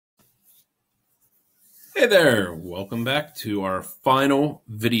Hey there, welcome back to our final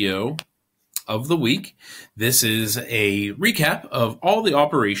video of the week. This is a recap of all the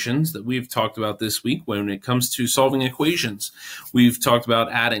operations that we've talked about this week when it comes to solving equations. We've talked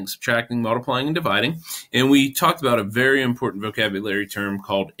about adding, subtracting, multiplying, and dividing, and we talked about a very important vocabulary term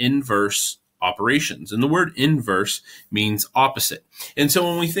called inverse operations. And the word inverse means opposite. And so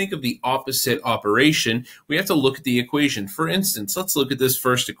when we think of the opposite operation, we have to look at the equation. For instance, let's look at this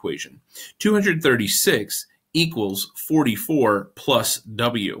first equation. 236 equals 44 plus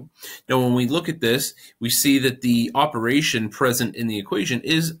W. Now, when we look at this, we see that the operation present in the equation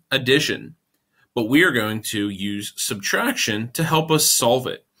is addition, but we are going to use subtraction to help us solve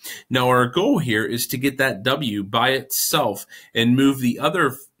it. Now, our goal here is to get that W by itself and move the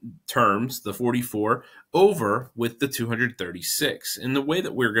other terms, the 44, over with the 236. And the way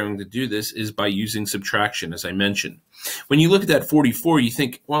that we're going to do this is by using subtraction, as I mentioned. When you look at that 44, you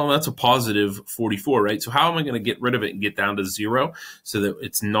think, well, that's a positive 44, right? So how am I going to get rid of it and get down to 0 so that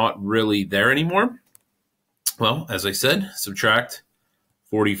it's not really there anymore? Well, as I said, subtract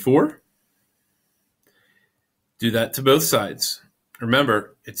 44. Do that to both sides.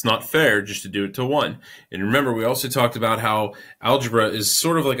 Remember, it's not fair just to do it to one. And remember, we also talked about how algebra is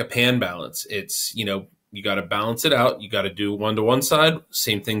sort of like a pan balance. It's, you got to balance it out. You got to do one to one side,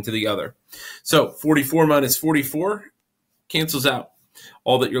 same thing to the other. So 44 minus 44 cancels out.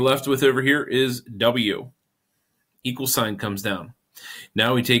 All that you're left with over here is W. Equal sign comes down.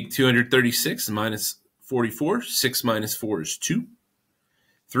 Now we take 236 minus 44. 6 minus 4 is 2.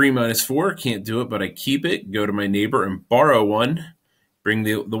 3 minus 4, can't do it, but I keep it. Go to my neighbor and borrow one. Bring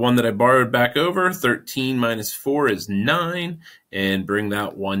the one that I borrowed back over. 13 minus 4 is 9, and bring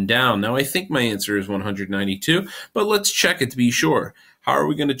that one down. Now, I think my answer is 192, but let's check it to be sure. How are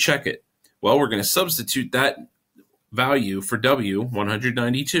we going to check it? Well, we're going to substitute that value for W,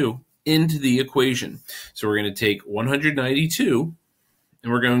 192, into the equation. So we're going to take 192,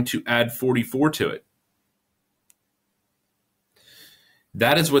 and we're going to add 44 to it.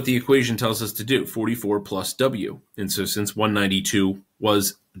 That is what the equation tells us to do, 44 plus W. And so since 192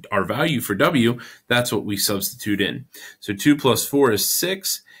 was our value for W, that's what we substitute in. So 2 plus 4 is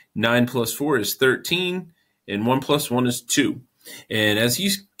 6, 9 plus 4 is 13, and 1 plus 1 is 2. And as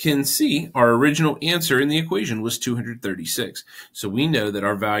you can see, our original answer in the equation was 236. So we know that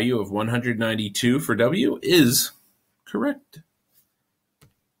our value of 192 for W is correct.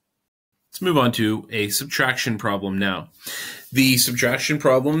 Let's move on to a subtraction problem now. The subtraction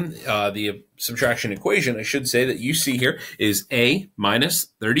problem, the subtraction equation, I should say, that you see here is A minus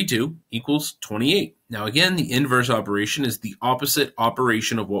 32 equals 28. Now, again, the inverse operation is the opposite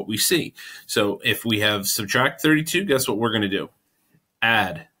operation of what we see. So if we have subtract 32, guess what we're going to do?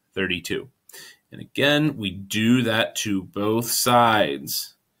 Add 32. And again, we do that to both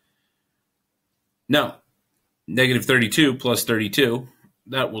sides. Now, negative 32 plus 32,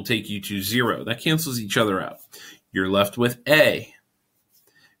 that will take you to 0. That cancels each other out. You're left with A.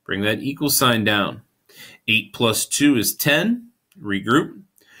 Bring that equal sign down. 8 plus 2 is 10. Regroup.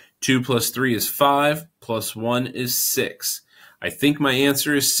 2 plus 3 is 5. Plus 1 is 6. I think my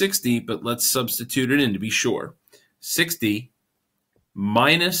answer is 60, but let's substitute it in to be sure. 60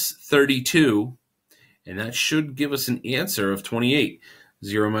 minus 32, and that should give us an answer of 28.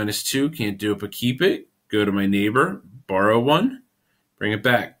 0 minus 2, can't do it but keep it. Go to my neighbor, borrow one. Bring it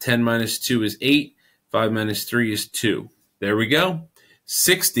back. 10 minus 2 is 8. 5 minus 3 is 2. There we go.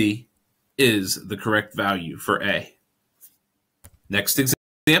 60 is the correct value for A. Next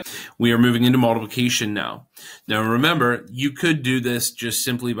example, we are moving into multiplication now. Now remember, you could do this just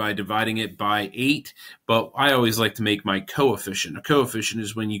simply by dividing it by 8, but I always like to make my coefficient. A coefficient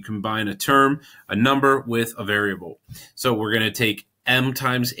is when you combine a term, a number, with a variable. So we're going to take m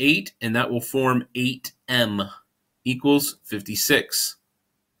times 8, and that will form 8m equals 56.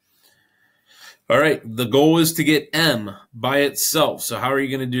 All right, the goal is to get m by itself. So how are you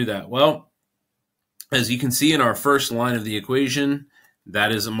going to do that? Well, as you can see in our first line of the equation,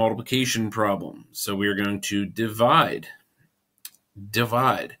 that is a multiplication problem. So we are going to divide.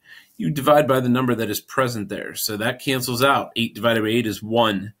 Divide. You divide by the number that is present there. So that cancels out. 8 divided by 8 is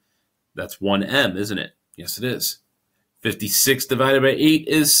 1. That's 1m, isn't it? Yes, it is. 56 divided by 8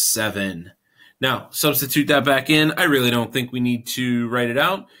 is 7. Now, substitute that back in. I really don't think we need to write it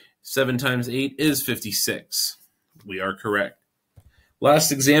out. 7 times 8 is 56. We are correct.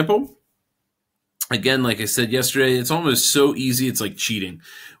 Last example. Again, like I said yesterday, it's almost so easy, it's like cheating.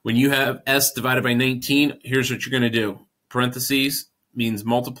 When you have s divided by 19, here's what you're going to do. Parentheses means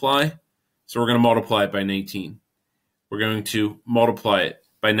multiply, so we're going to multiply it by 19. We're going to multiply it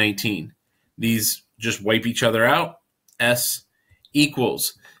by 19. These just wipe each other out. S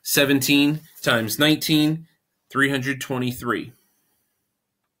equals 17 times 19, 323.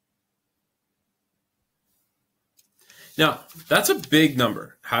 Now, that's a big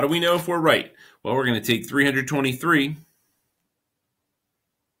number. How do we know if we're right? Well, we're going to take 323.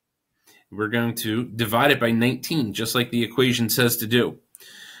 We're going to divide it by 19, just like the equation says to do.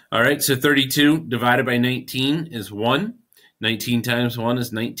 All right, so 32 divided by 19 is 1. 19 times 1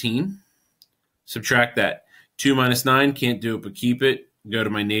 is 19. Subtract that. 2 minus 9, can't do it, but keep it. Go to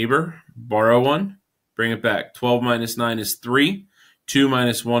my neighbor, borrow 1, bring it back. 12 minus 9 is 3. 2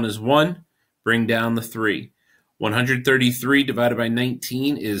 minus 1 is 1. Bring down the 3. 133 divided by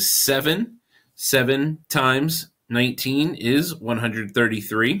 19 is 7. 7 times 19 is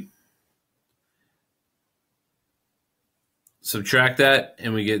 133. Subtract that,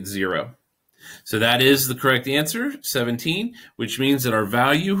 and we get 0. So that is the correct answer, 17, which means that our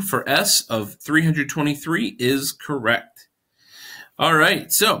value for S of 323 is correct. All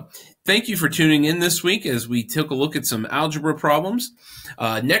right, so thank you for tuning in this week as we took a look at some algebra problems.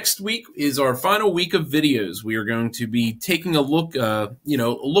 Next week is our final week of videos. We are going to be taking a look,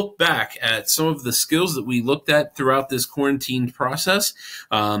 look back at some of the skills that we looked at throughout this quarantine process.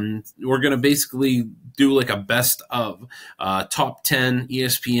 We're going to basically do like a best of top 10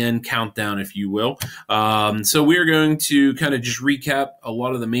 ESPN countdown, if you will. So we're going to kind of just recap a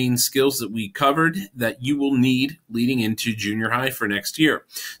lot of the main skills that we covered that you will need leading into junior high for next year.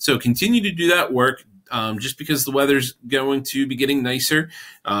 So continue to do that work. Just because the weather's going to be getting nicer,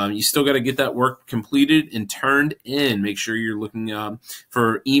 you still got to get that work completed and turned in. Make sure you're looking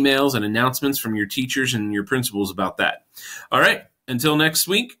for emails and announcements from your teachers and your principals about that. All right, until next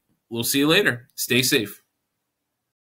week, we'll see you later. Stay safe.